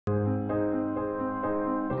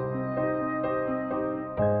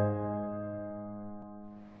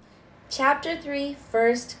Chapter 3,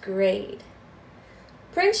 First Grade.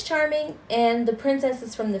 Prince Charming and the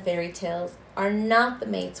princesses from the fairy tales are not the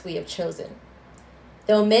mates we have chosen.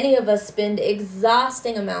 Though many of us spend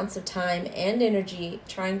exhausting amounts of time and energy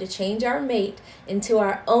trying to change our mate into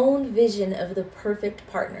our own vision of the perfect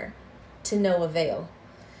partner, to no avail.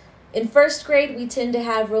 In first grade, we tend to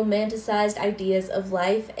have romanticized ideas of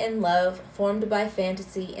life and love formed by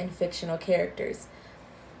fantasy and fictional characters.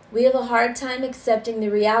 We have a hard time accepting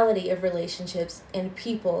the reality of relationships and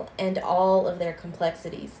people and all of their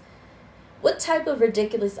complexities. What type of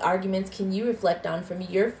ridiculous arguments can you reflect on from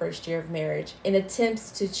your first year of marriage in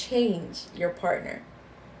attempts to change your partner?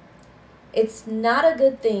 It's not a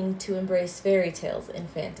good thing to embrace fairy tales and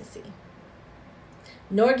fantasy,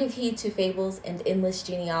 nor give heed to fables and endless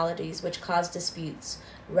genealogies which cause disputes,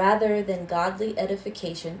 rather than godly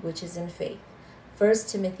edification which is in faith. 1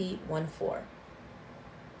 Timothy 1:4.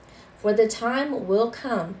 For the time will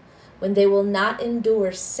come when they will not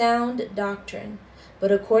endure sound doctrine,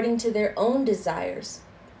 but according to their own desires,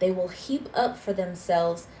 they will heap up for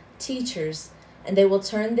themselves teachers, and they will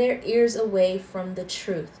turn their ears away from the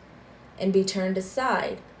truth, and be turned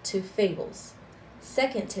aside to fables.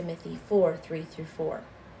 2 Timothy 4:3-4.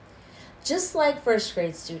 Just like first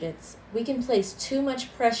grade students, we can place too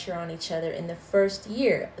much pressure on each other in the first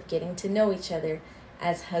year of getting to know each other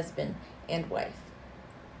as husband and wife.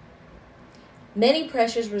 Many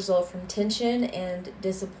pressures result from tension and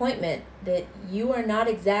disappointment that you are not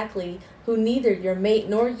exactly who neither your mate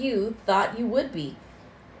nor you thought you would be.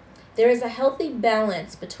 There is a healthy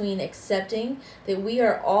balance between accepting that we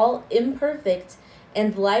are all imperfect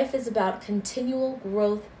and life is about continual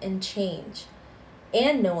growth and change,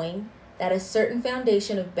 and knowing that a certain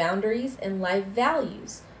foundation of boundaries and life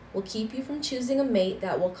values will keep you from choosing a mate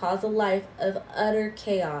that will cause a life of utter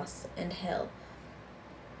chaos and hell.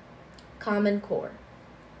 Common Core.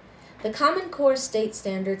 The Common Core State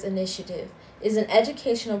Standards Initiative is an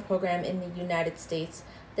educational program in the United States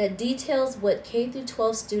that details what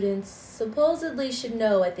K-12 students supposedly should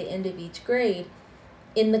know at the end of each grade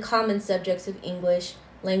in the common subjects of English,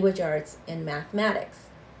 language arts, and mathematics.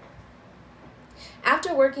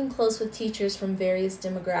 After working close with teachers from various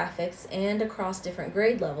demographics and across different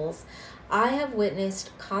grade levels, I have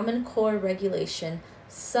witnessed Common Core regulation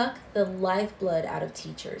suck the lifeblood out of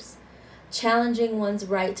teachers, challenging one's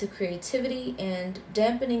right to creativity and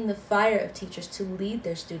dampening the fire of teachers to lead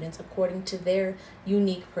their students according to their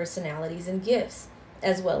unique personalities and gifts,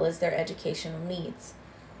 as well as their educational needs.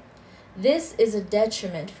 This is a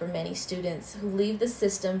detriment for many students who leave the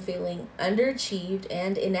system feeling underachieved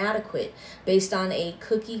and inadequate based on a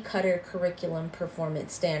cookie-cutter curriculum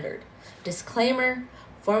performance standard. Disclaimer: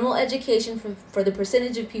 formal education for the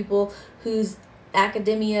percentage of people whose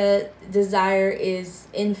academia desire is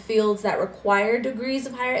in fields that require degrees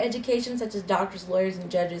of higher education, such as doctors, lawyers,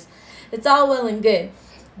 and judges. It's all well and good,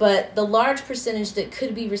 but the large percentage that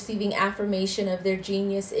could be receiving affirmation of their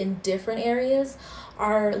genius in different areas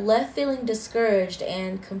are left feeling discouraged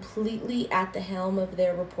and completely at the helm of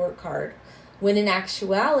their report card, when in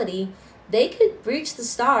actuality, they could reach the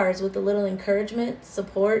stars with a little encouragement,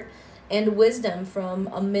 support, and wisdom from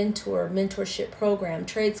a mentorship program,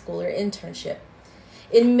 trade school, or internship.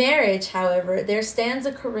 In marriage, however, there stands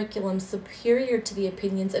a curriculum superior to the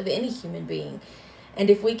opinions of any human being. And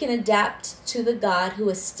if we can adapt to the God who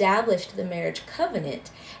established the marriage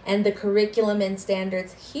covenant and the curriculum and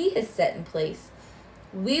standards he has set in place,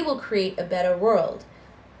 we will create a better world,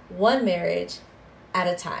 one marriage at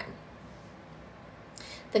a time.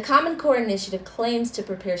 The Common Core Initiative claims to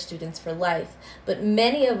prepare students for life, but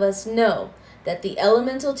many of us know that the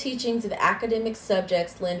elemental teachings of academic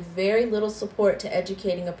subjects lend very little support to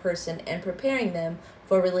educating a person and preparing them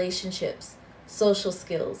for relationships, social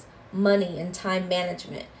skills, money, and time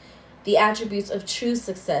management, the attributes of true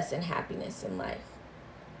success and happiness in life.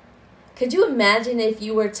 Could you imagine if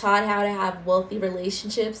you were taught how to have wealthy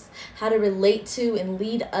relationships, how to relate to and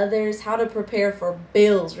lead others, how to prepare for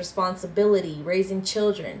bills, responsibility, raising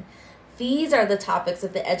children? These are the topics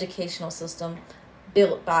of the educational system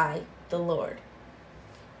built by the Lord.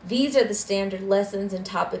 These are the standard lessons and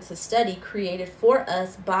topics of study created for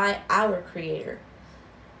us by our Creator.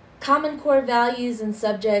 Common Core values and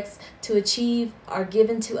subjects to achieve are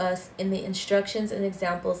given to us in the instructions and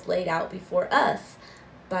examples laid out before us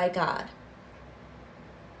by God.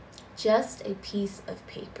 Just a piece of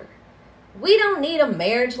paper. We don't need a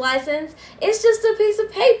marriage license. It's just a piece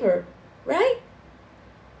of paper, right?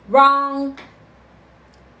 Wrong.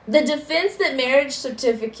 The defense that marriage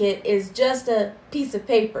certificate is just a piece of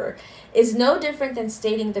paper is no different than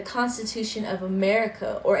stating the Constitution of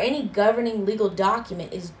America or any governing legal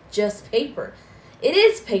document is just paper. It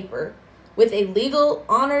is paper, with a legal,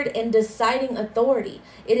 honored, and deciding authority.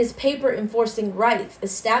 It is paper enforcing rights,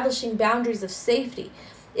 establishing boundaries of safety.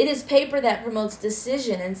 It is paper that promotes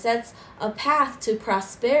decision and sets a path to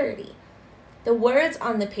prosperity. The words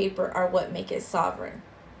on the paper are what make it sovereign.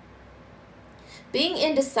 Being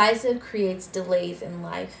indecisive creates delays in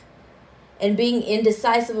life. And being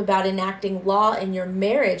indecisive about enacting law in your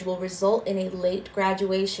marriage will result in a late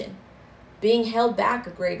graduation, being held back a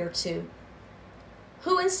grade or two.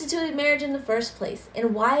 Who instituted marriage in the first place,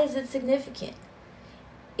 and why is it significant?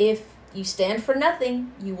 If you stand for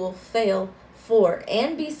nothing, you will fail for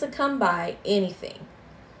and be succumbed by anything.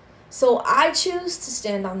 So I choose to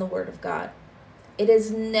stand on the Word of God. It has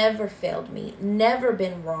never failed me, never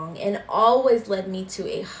been wrong, and always led me to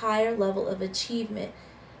a higher level of achievement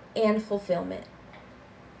and fulfillment.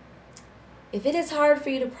 If it is hard for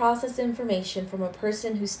you to process information from a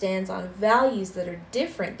person who stands on values that are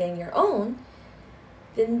different than your own,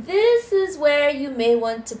 then this is where you may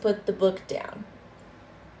want to put the book down.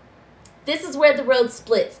 This is where the road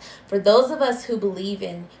splits for those of us who believe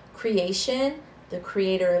in creation, the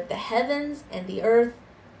creator of the heavens and the earth,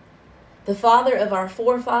 the father of our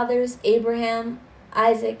forefathers, Abraham,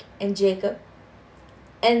 Isaac, and Jacob,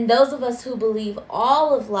 and those of us who believe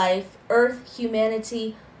all of life, earth,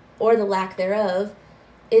 humanity, or the lack thereof,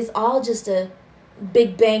 is all just a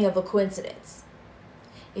big bang of a coincidence.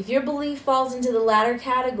 If your belief falls into the latter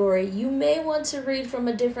category, you may want to read from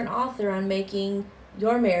a different author on making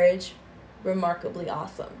your marriage remarkably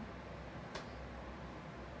awesome.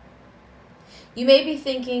 You may be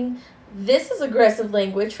thinking, this is aggressive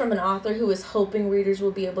language from an author who is hoping readers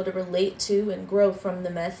will be able to relate to and grow from the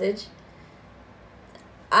message.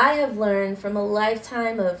 I have learned from a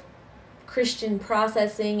lifetime of Christian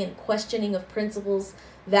processing and questioning of principles,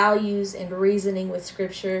 values, and reasoning with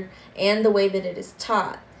Scripture and the way that it is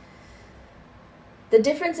taught. The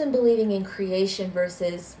difference in believing in creation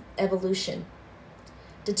versus evolution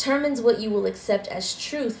determines what you will accept as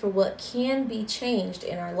truth for what can be changed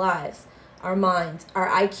in our lives, our minds, our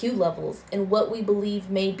IQ levels, and what we believe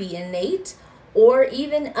may be innate or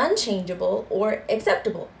even unchangeable or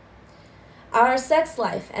acceptable. Our sex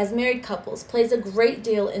life as married couples plays a great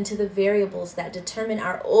deal into the variables that determine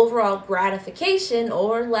our overall gratification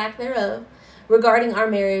or lack thereof regarding our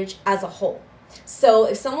marriage as a whole. So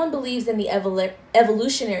if someone believes in the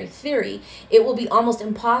evolutionary theory, it will be almost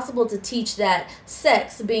impossible to teach that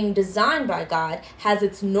sex, being designed by God, has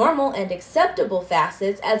its normal and acceptable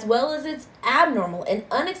facets as well as its abnormal and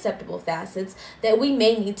unacceptable facets that we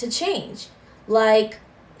may need to change, like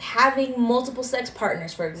having multiple sex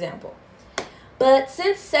partners, for example. But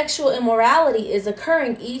since sexual immorality is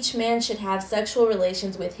occurring, each man should have sexual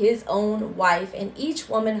relations with his own wife and each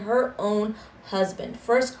woman her own husband.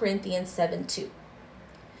 1 Corinthians 7:2.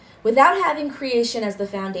 Without having creation as the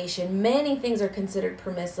foundation, many things are considered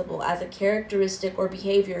permissible as a characteristic or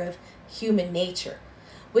behavior of human nature,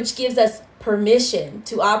 which gives us permission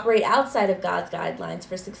to operate outside of God's guidelines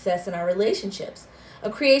for success in our relationships. A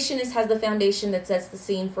creationist has the foundation that sets the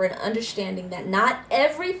scene for an understanding that not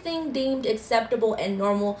everything deemed acceptable and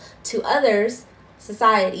normal to others,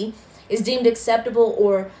 society, is deemed acceptable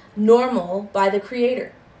or normal by the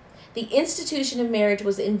Creator. The institution of marriage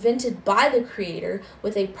was invented by the Creator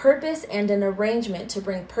with a purpose and an arrangement to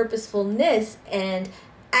bring purposefulness and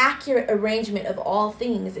accurate arrangement of all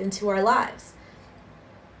things into our lives.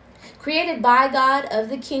 Created by God of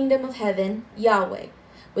the kingdom of heaven, Yahweh,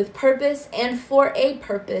 with purpose and for a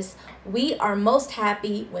purpose, we are most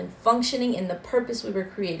happy when functioning in the purpose we were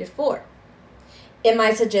created for. Am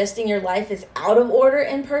I suggesting your life is out of order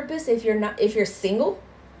and purpose if you're single?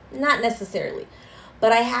 Not necessarily.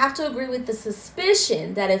 But I have to agree with the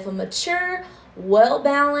suspicion that if a mature,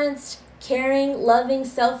 well-balanced, caring, loving,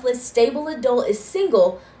 selfless, stable adult is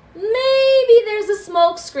single, maybe there's a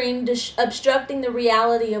smoke screen obstructing the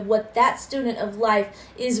reality of what that student of life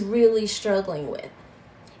is really struggling with.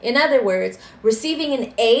 In other words, receiving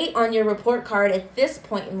an A on your report card at this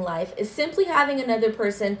point in life is simply having another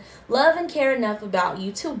person love and care enough about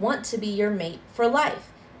you to want to be your mate for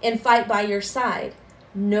life and fight by your side,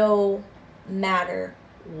 no matter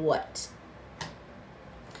what.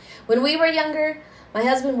 When we were younger, my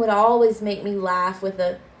husband would always make me laugh with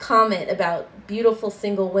a comment about beautiful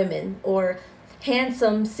single women or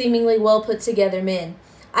handsome, seemingly well put together men.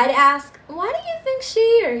 I'd ask, why do you think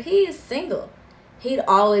she or he is single? He'd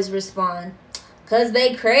always respond, 'cause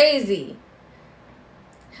they crazy.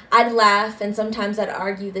 I'd laugh and sometimes I'd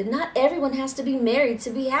argue that not everyone has to be married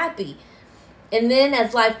to be happy. And then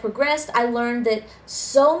as life progressed, I learned that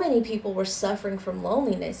so many people were suffering from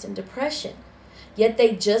loneliness and depression, yet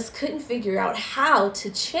they just couldn't figure out how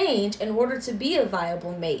to change in order to be a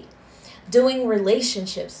viable mate. doing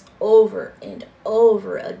relationships over and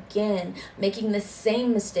over again, making the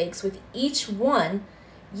same mistakes with each one,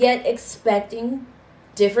 yet expecting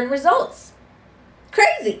different results.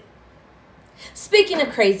 Crazy. Speaking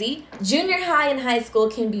of crazy, junior high and high school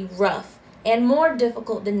can be rough and more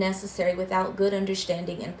difficult than necessary without good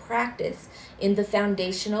understanding and practice in the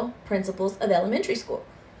foundational principles of elementary school.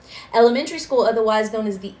 Elementary school, otherwise known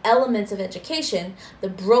as the elements of education, the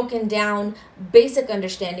broken down basic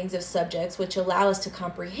understandings of subjects which allow us to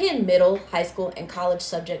comprehend middle, high school, and college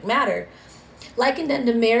subject matter. Likened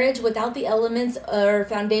unto marriage, without the elements or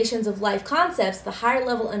foundations of life concepts, the higher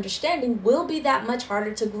level understanding will be that much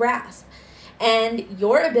harder to grasp. And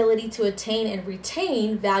your ability to attain and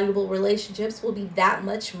retain valuable relationships will be that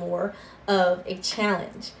much more of a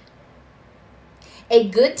challenge. A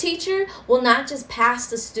good teacher will not just pass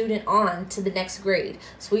the student on to the next grade,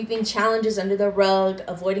 sweeping challenges under the rug,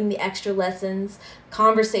 avoiding the extra lessons,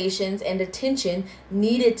 conversations, and attention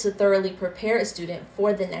needed to thoroughly prepare a student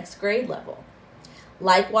for the next grade level.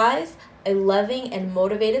 Likewise, a loving and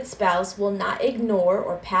motivated spouse will not ignore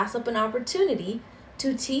or pass up an opportunity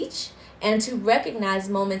to teach and to recognize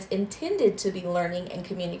moments intended to be learning and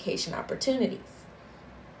communication opportunities.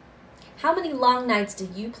 How many long nights do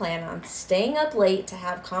you plan on staying up late to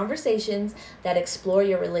have conversations that explore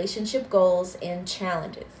your relationship goals and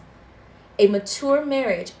challenges? A mature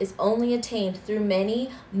marriage is only attained through many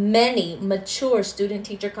mature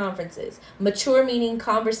student-teacher conferences. Mature meaning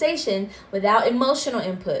conversation without emotional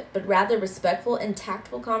input, but rather respectful and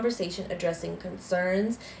tactful conversation addressing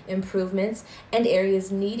concerns, improvements, and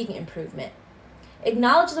areas needing improvement.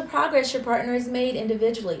 Acknowledge the progress your partner has made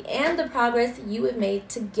individually and the progress you have made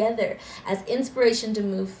together as inspiration to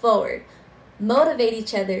move forward. Motivate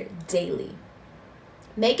each other daily.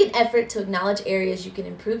 Make an effort to acknowledge areas you can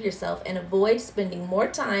improve yourself and avoid spending more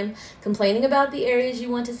time complaining about the areas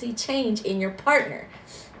you want to see change in your partner.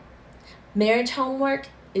 Marriage homework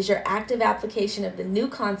is your active application of the new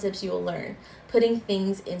concepts you will learn, putting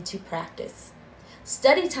things into practice.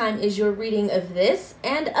 Study time is your reading of this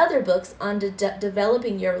and other books on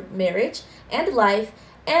developing your marriage and life,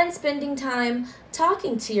 and spending time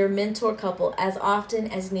talking to your mentor couple as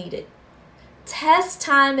often as needed. Test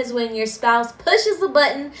time is when your spouse pushes the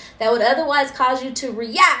button that would otherwise cause you to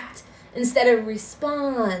react instead of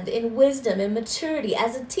respond in wisdom and maturity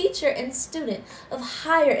as a teacher and student of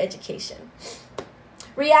higher education.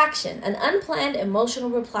 Reaction, an unplanned emotional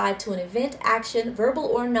reply to an event, action, verbal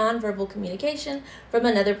or nonverbal communication from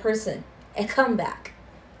another person. A comeback.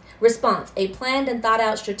 Response, a planned and thought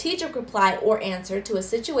out strategic reply or answer to a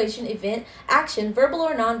situation, event, action, verbal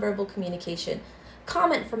or nonverbal communication.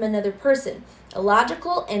 Comment from another person, a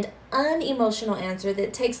logical and unemotional answer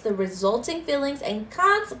that takes the resulting feelings and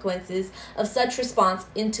consequences of such response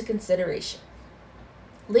into consideration.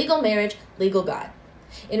 Legal marriage, legal God.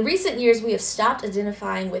 In recent years, we have stopped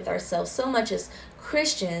identifying with ourselves so much as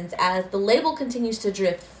Christians as the label continues to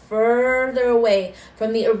drift further away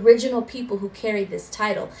from the original people who carried this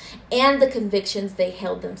title and the convictions they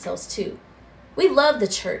held themselves to. We love the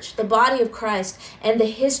church, the body of Christ, and the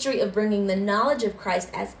history of bringing the knowledge of Christ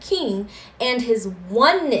as King and his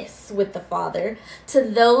oneness with the Father to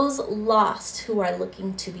those lost who are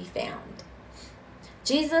looking to be found.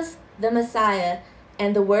 Jesus, the Messiah,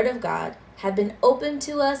 and the Word of God have been opened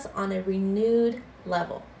to us on a renewed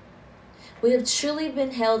level. We have truly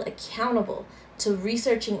been held accountable to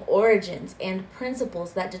researching origins and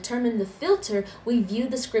principles that determine the filter we view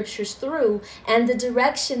the scriptures through and the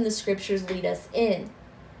direction the scriptures lead us in.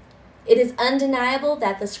 It is undeniable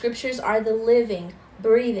that the scriptures are the living,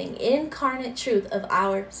 breathing, incarnate truth of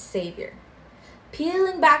our Savior.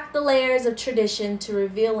 Peeling back the layers of tradition to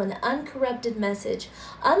reveal an uncorrupted message,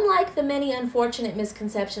 unlike the many unfortunate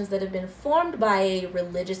misconceptions that have been formed by a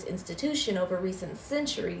religious institution over recent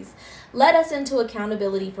centuries, led us into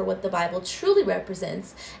accountability for what the Bible truly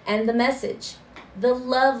represents and the message, the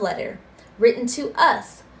love letter, written to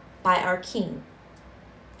us by our King.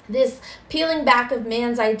 This peeling back of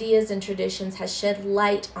man's ideas and traditions has shed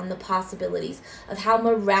light on the possibilities of how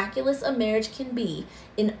miraculous a marriage can be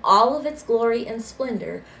in all of its glory and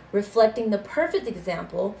splendor, reflecting the perfect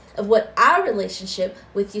example of what our relationship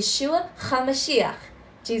with Yeshua HaMashiach,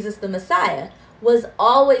 Jesus the Messiah, was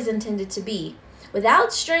always intended to be.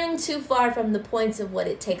 Without straying too far from the points of what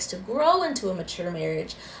it takes to grow into a mature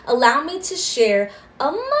marriage, allow me to share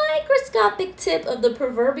a microscopic tip of the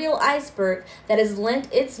proverbial iceberg that has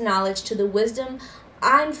lent its knowledge to the wisdom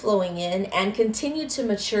I'm flowing in and continue to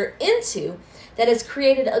mature into, that has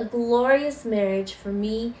created a glorious marriage for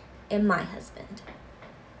me and my husband.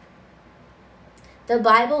 The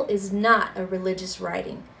Bible is not a religious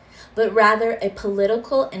writing. but rather a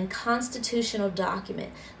political and constitutional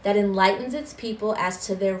document that enlightens its people as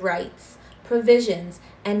to their rights, provisions,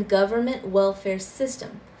 and government welfare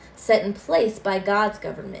system set in place by God's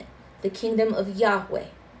government, the kingdom of Yahweh,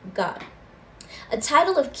 God. A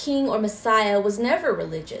title of king or Messiah was never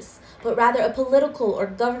religious, but rather a political or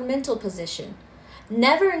governmental position,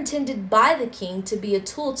 never intended by the king to be a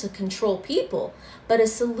tool to control people, but a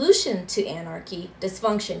solution to anarchy,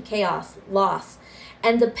 dysfunction, chaos, loss,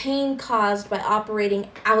 and the pain caused by operating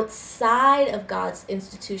outside of God's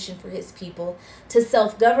institution for his people to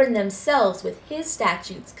self-govern themselves with his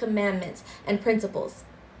statutes, commandments, and principles.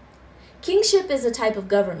 Kingship is a type of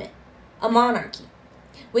government, a monarchy.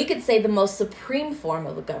 We could say the most supreme form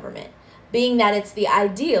of a government, being that it's the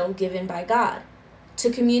ideal given by God, to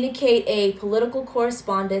communicate a political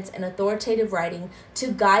correspondence and authoritative writing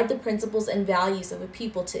to guide the principles and values of a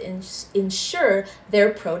people to ensure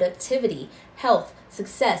their productivity, health,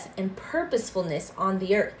 success, and purposefulness on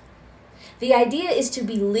the earth. The idea is to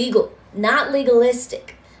be legal, not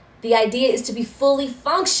legalistic. The idea is to be fully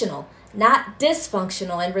functional, not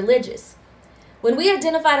dysfunctional and religious. When we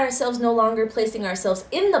identified ourselves no longer placing ourselves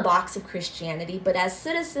in the box of Christianity, but as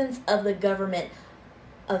citizens of the government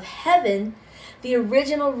of heaven, the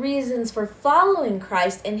original reasons for following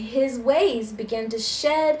Christ and his ways began to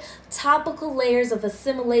shed topical layers of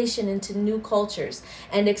assimilation into new cultures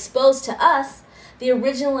and expose to us the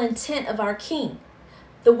original intent of our King.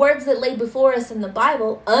 The words that lay before us in the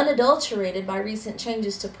Bible, unadulterated by recent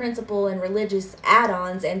changes to principle and religious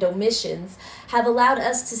add-ons and omissions, have allowed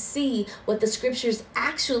us to see what the scriptures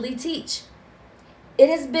actually teach. It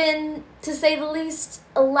has been, to say the least,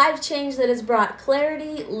 a life change that has brought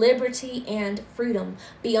clarity, liberty, and freedom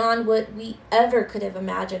beyond what we ever could have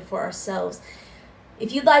imagined for ourselves.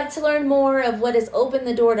 If you'd like to learn more of what has opened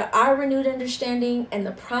the door to our renewed understanding and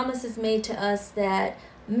the promises made to us that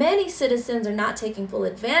many citizens are not taking full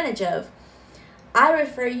advantage of, I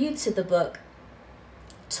refer you to the book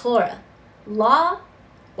Torah, Law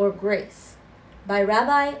or Grace by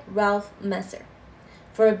Rabbi Ralph Messer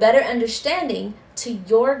for a better understanding to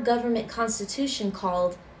your government constitution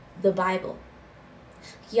called the Bible.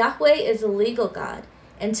 Yahweh is a legal God,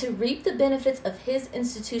 and to reap the benefits of his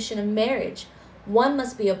institution of marriage, one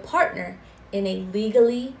must be a partner in a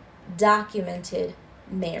legally documented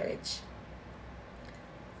marriage.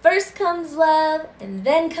 First comes love, and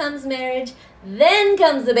then comes marriage, then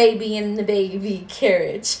comes the baby in the baby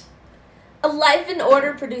carriage. A life in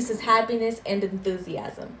order produces happiness and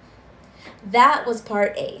enthusiasm. That was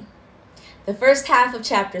part A. The first half of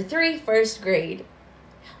chapter 3, first grade.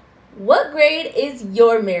 What grade is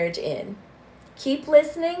your marriage in? Keep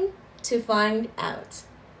listening to find out.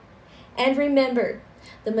 And remember,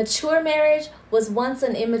 the mature marriage was once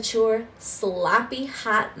an immature, sloppy,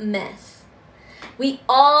 hot mess. We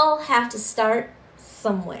all have to start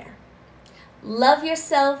somewhere. Love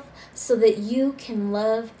yourself so that you can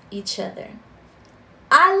love each other.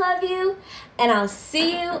 I love you, and I'll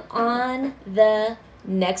see you on the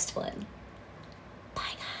next one. Bye,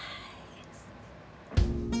 guys.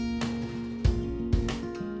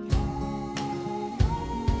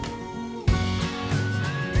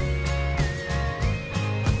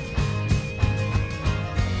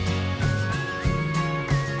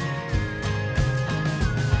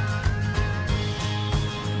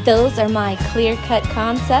 Those are my clear-cut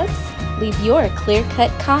concepts. Leave your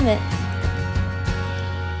clear-cut comments.